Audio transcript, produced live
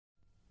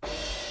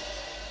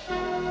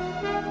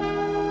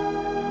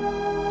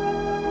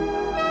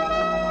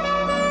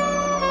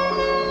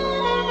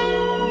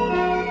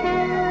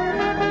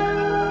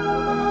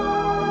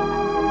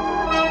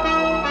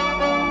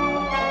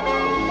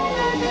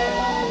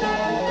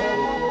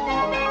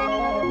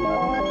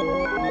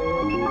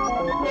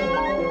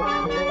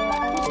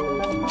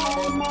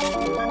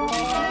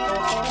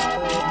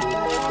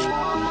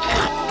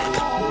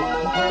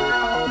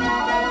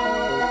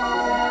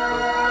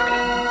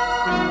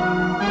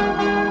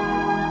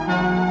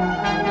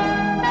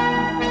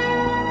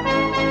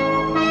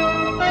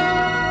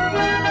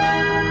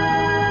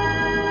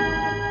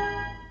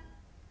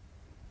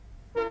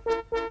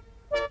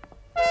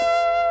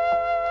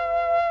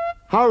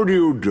How do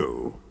you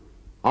do?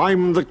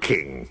 I'm the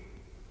king.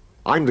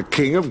 I'm the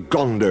king of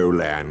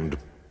Gondoland.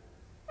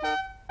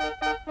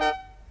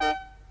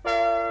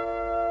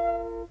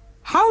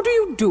 How do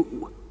you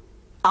do?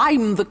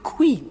 I'm the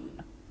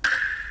queen.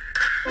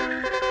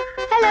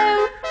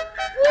 Hello.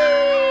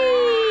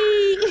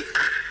 Whee!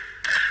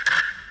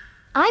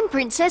 I'm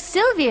Princess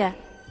Sylvia.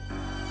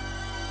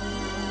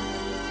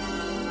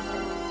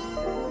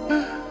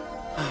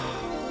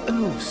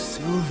 Oh,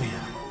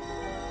 Sylvia.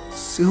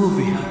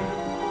 Sylvia.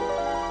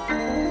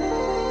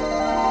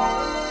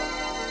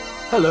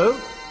 Hello,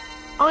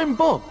 I'm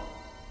Bob.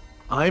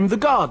 I'm the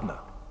gardener.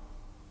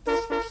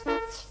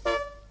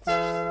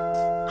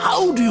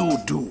 How do you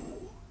do?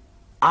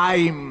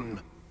 I'm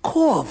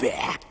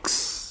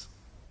Corvax.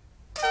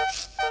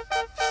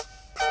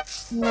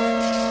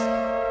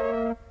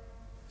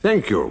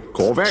 Thank you,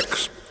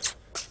 Corvax.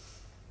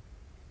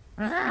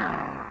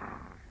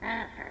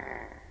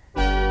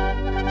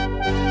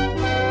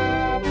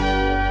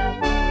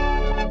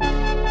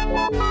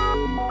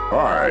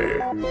 Hi,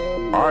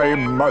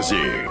 I'm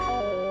Muzzy.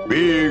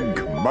 Big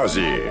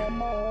Muzzy.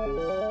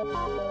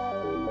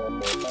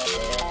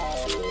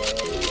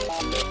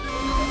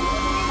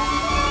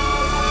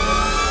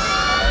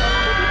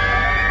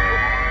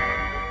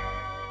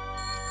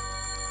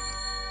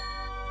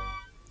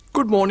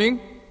 Good morning.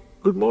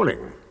 Good morning.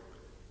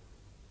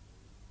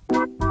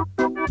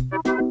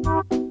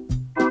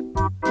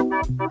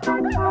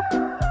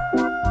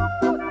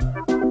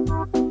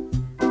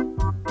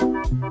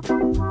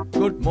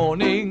 Good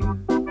morning.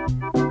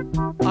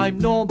 I'm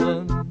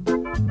Norman.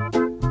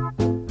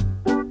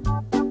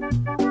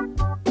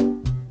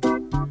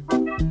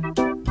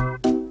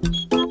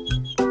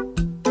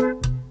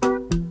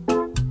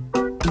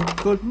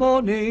 Good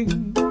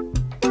morning.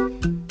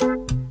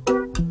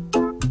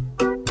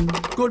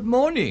 Good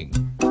morning.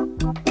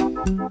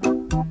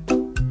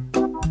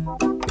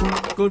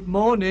 Good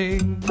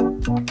morning.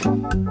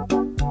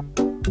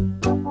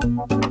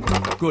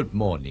 Good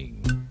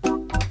morning.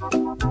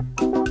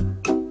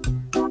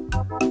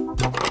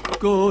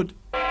 Good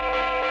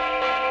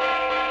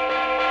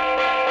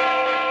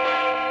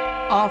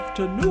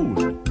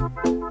afternoon.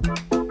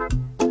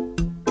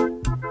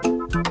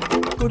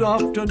 Good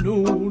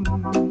afternoon.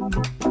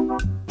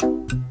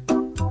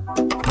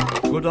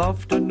 Good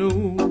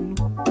afternoon.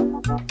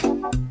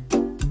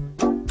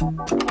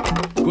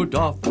 Good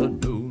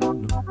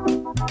afternoon.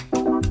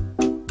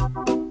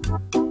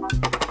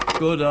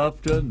 Good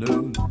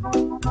afternoon.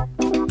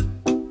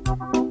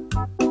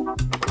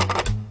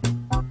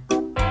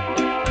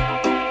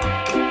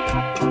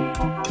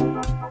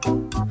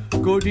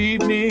 Good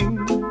evening.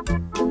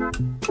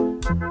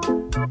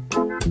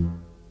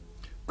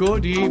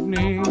 Good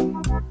evening.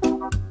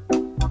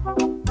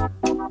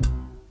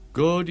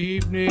 Good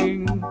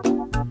evening.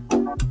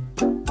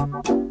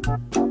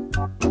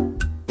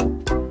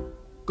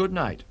 Good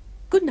night.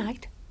 Good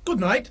night. Good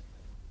night.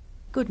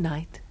 Good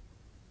night.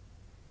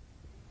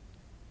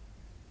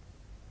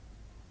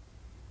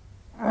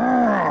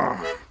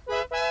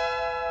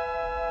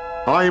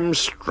 I'm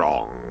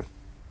strong.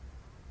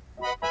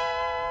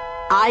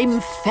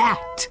 I'm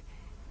fat.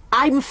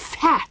 I'm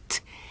fat.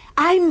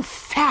 I'm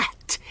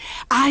fat.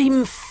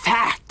 I'm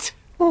fat.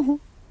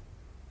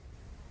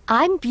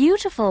 I'm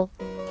beautiful.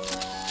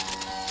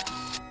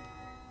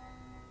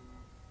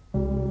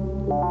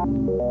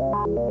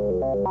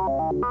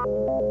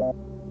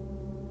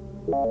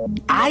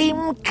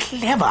 I'm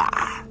clever.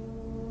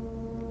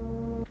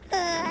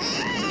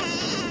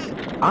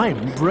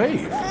 I'm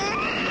brave.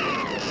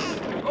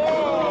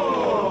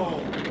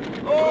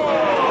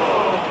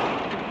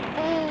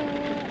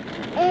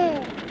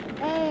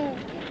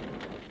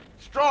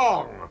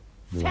 Strong.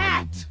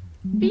 Fat.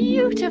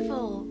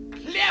 Beautiful.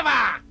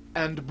 Clever.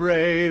 And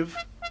brave.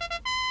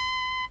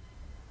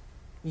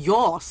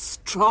 You're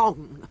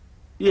strong.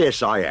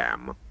 Yes, I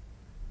am.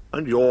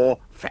 And you're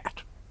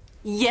fat.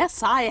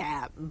 Yes, I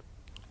am.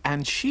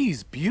 And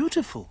she's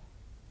beautiful.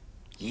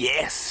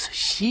 Yes,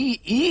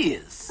 she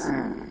is.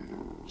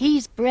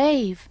 He's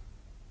brave.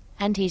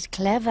 And he's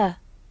clever.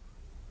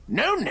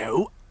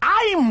 No,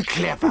 I'm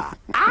clever.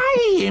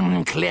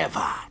 I'm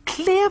clever.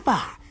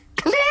 Clever.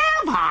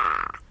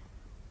 Clever.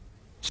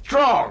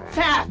 Strong.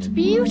 Fat.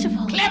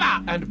 Beautiful.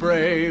 Clever. And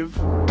brave.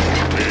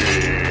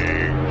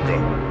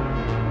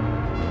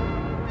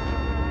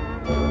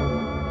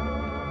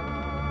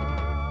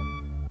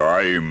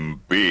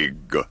 I'm big.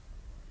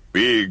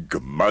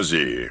 Big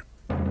Muzzy.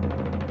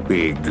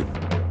 Big.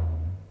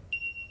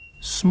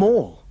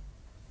 Small.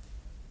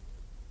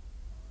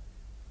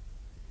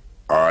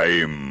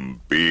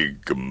 I'm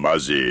Big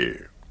Muzzy.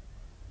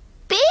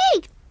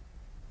 Big.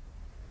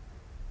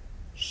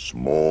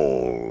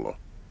 Small.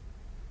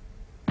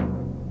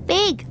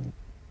 Big.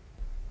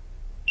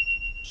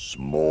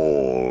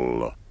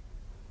 Small.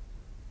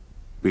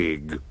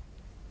 Big.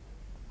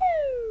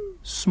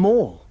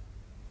 Small.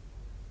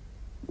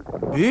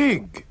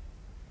 Big.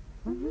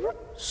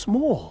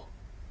 Small.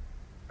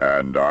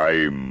 And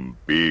I'm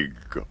Big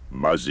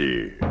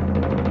Muzzy.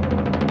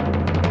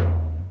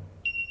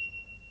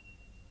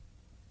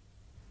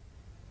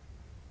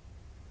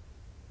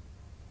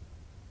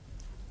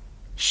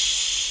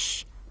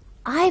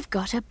 I've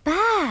got a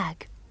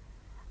bag.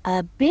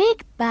 A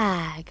big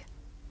bag.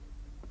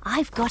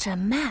 I've got a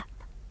map.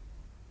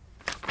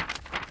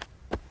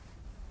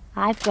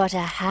 I've got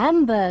a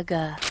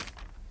hamburger.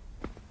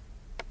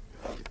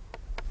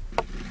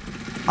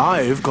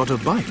 I've got a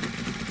bike.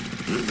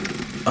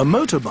 A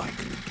motorbike.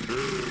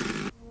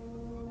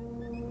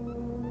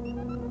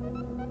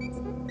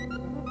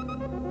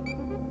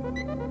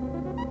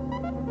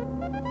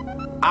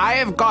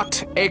 I've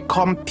got a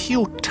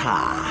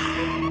computer.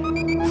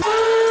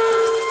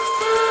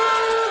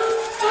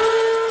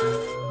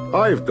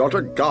 I've got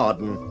a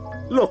garden.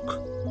 Look.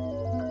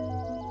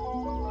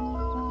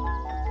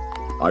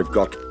 I've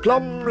got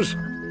plums.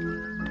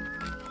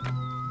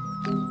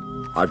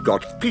 I've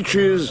got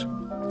peaches.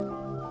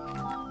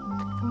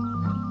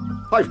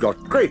 I've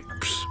got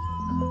grapes.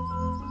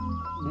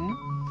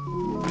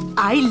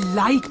 I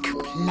like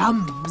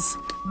plums.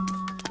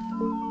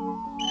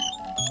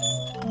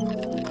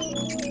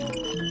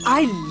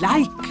 I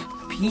like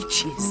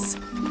peaches.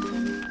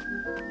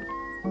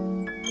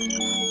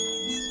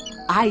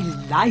 I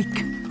like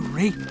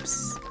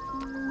grapes.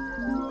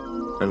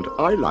 And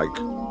I like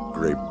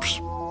grapes.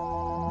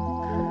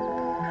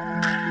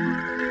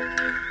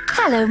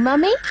 Hello,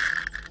 Mummy.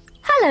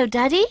 Hello,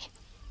 Daddy.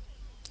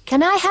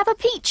 Can I have a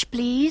peach,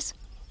 please?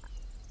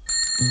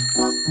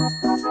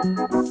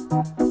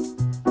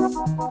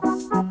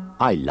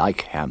 I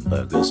like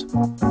hamburgers.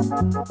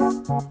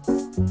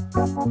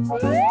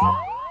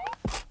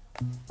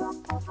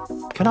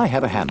 Can I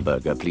have a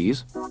hamburger,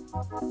 please?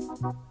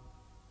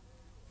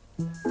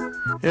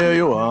 Here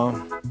you are.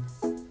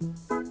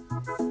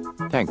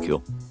 Thank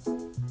you.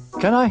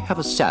 Can I have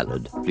a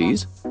salad,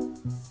 please?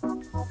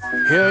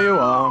 Here you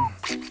are.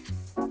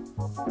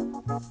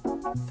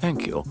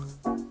 Thank you.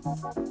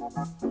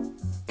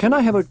 Can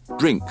I have a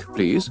drink,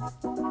 please?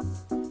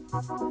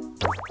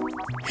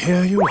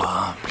 Here you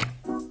are.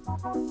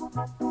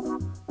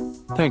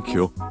 Thank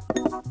you.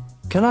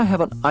 Can I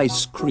have an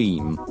ice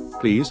cream,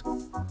 please?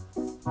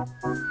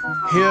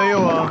 Here you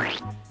are.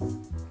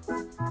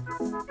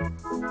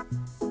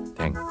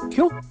 Thank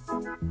you.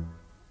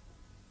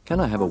 Can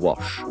I have a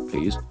wash,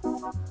 please?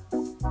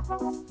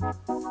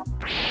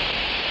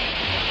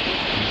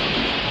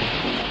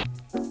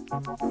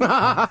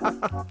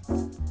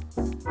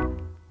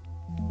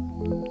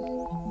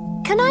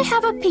 Can I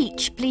have a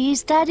peach,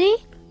 please, Daddy?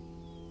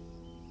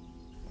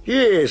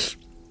 Yes,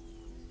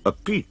 a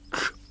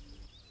peach.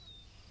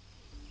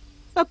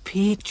 A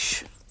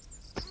peach.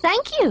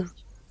 Thank you.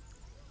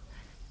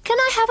 Can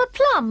I have a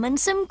plum and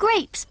some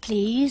grapes,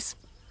 please?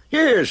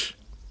 Yes,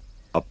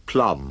 a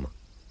plum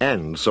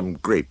and some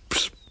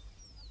grapes.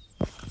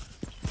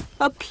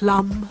 A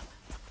plum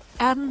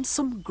and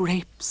some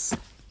grapes.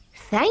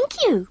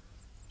 Thank you.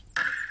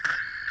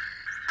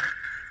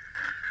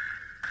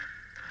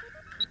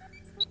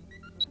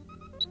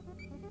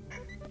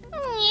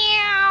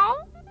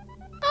 Meow.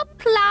 A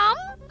plum,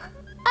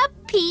 a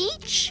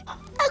peach,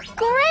 a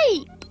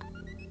grape.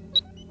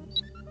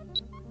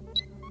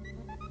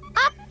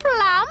 A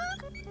plum,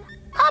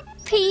 a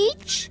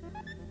peach,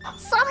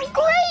 some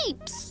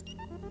grapes.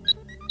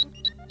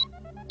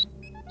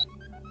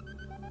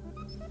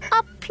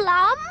 A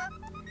plum,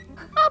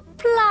 a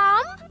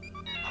plum,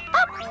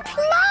 a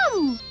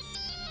plum.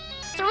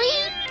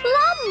 3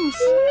 plums.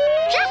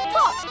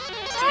 Jackpot.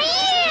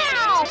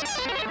 Meow.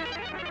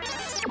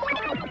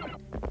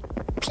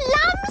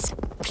 Plums,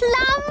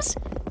 plums,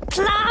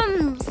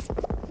 plums.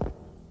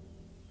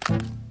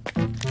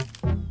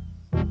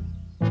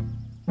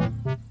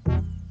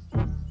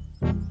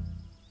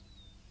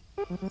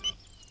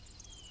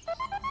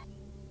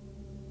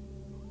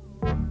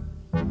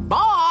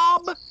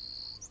 Bob!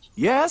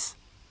 Yes?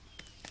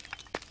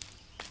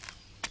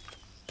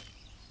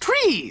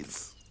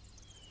 Trees.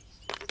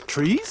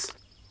 Trees?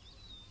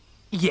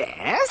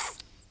 Yes?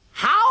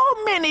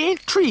 How many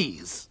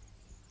trees?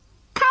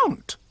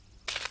 Count.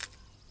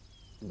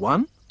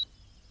 1,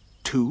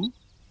 2,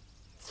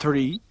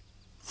 3,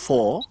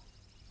 4,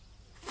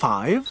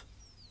 5,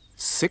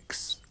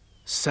 6,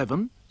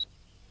 7,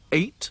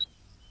 8,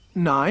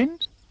 9,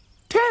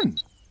 10.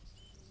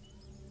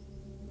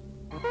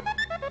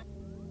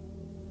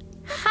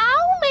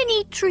 How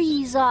many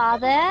trees are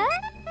there?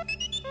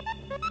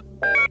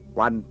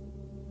 1,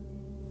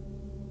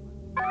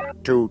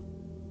 2,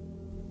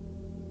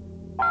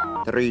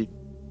 3,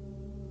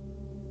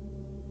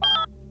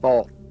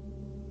 4,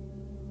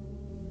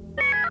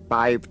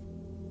 5,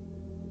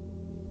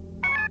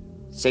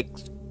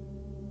 6,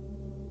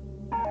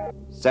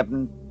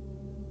 7,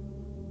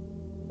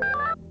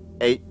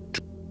 8,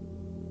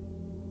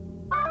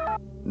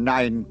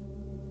 9,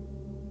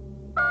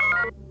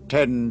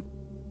 10.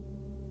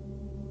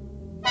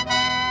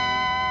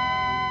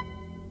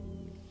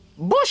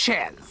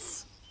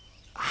 Bushes.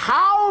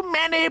 How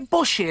many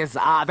bushes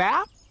are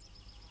there?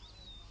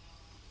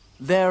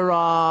 There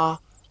are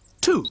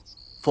 2,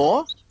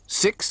 4,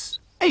 6,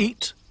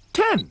 8,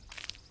 10.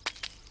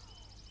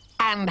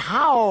 And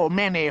how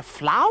many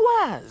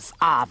flowers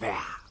are there?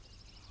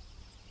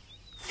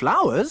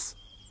 Flowers?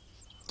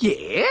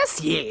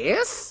 Yes,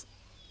 yes.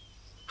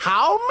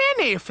 How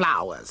many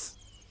flowers?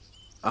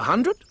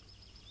 100?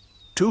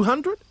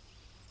 200?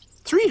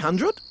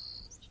 300?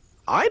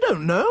 I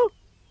don't know.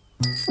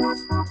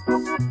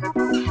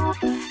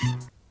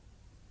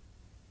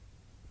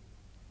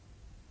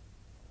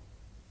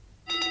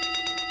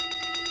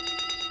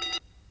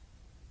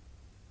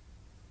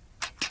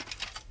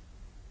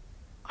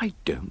 I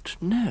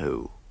don't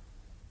know.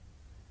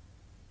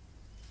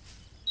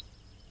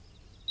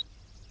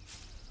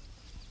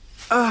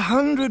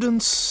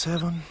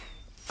 107,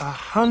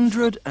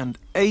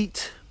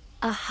 108,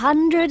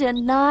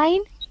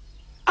 109.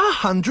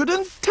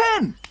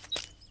 110.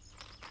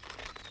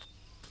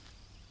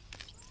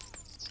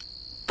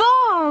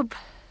 Bob!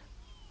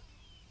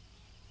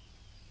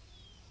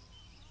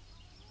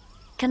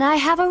 Can I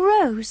have a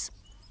rose?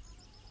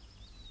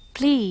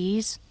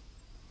 Please.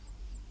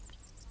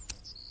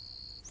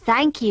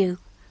 Thank you.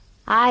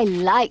 I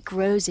like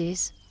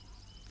roses.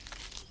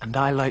 And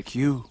I like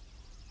you.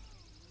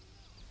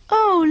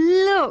 Oh,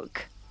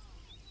 look!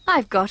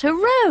 I've got a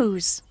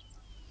rose.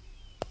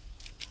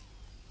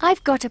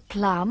 I've got a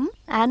plum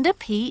and a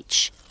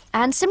peach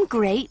and some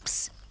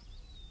grapes,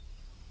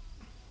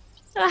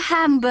 a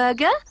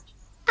hamburger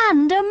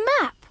and a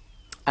map.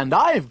 And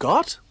I've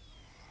got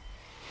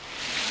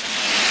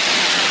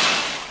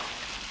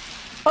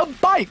a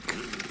bike.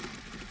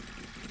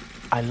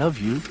 I love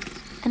you.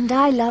 And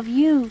I love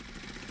you.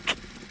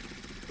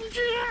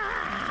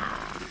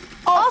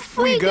 Off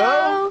we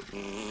go.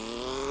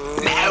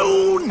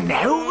 No,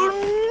 no,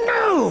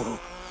 no.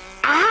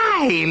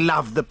 I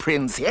love the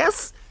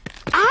princess.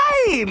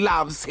 I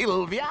love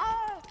Sylvia.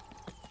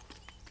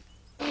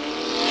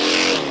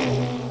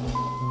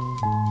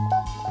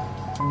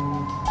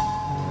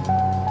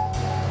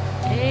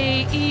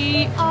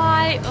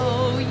 A-E-I-O-U,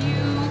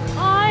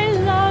 I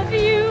love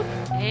you.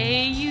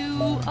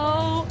 A-U-O-I-E,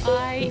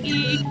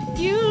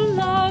 you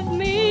love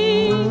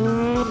me.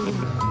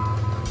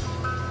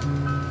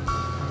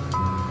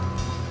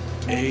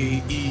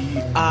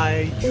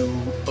 A-E-I-U-O,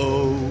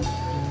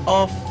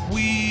 off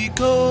we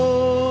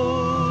go.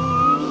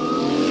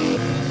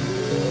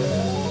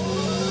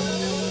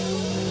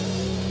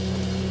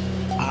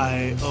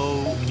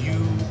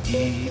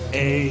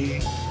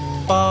 I-O-U-E-A,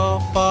 far,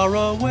 far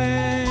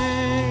away.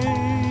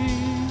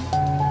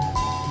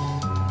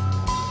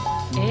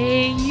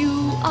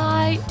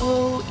 A-U-I-O-E,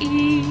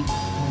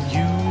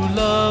 You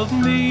love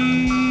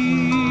me.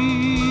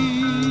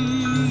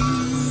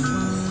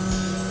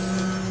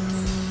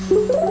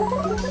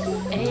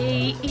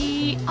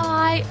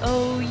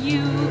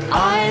 A-E-I-O-U,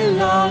 I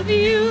love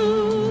you.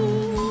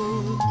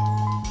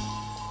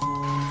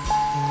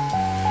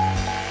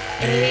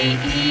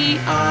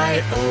 A-E-I-O-U,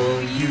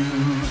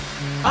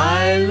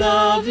 I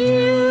love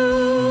you.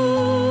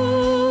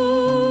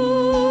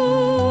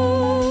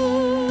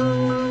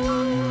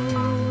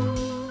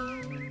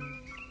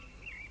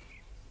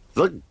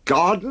 The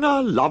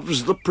gardener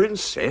loves the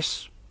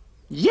princess?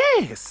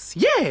 Yes,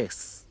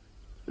 yes.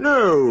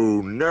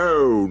 No,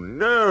 no,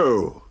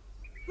 no.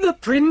 The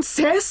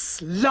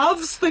princess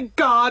loves the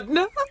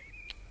gardener?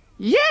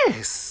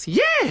 Yes,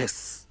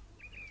 yes.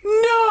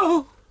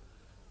 No,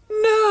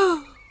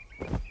 no.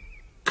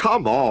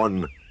 Come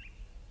on.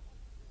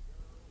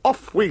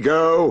 Off we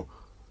go.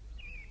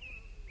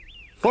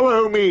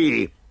 Follow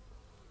me.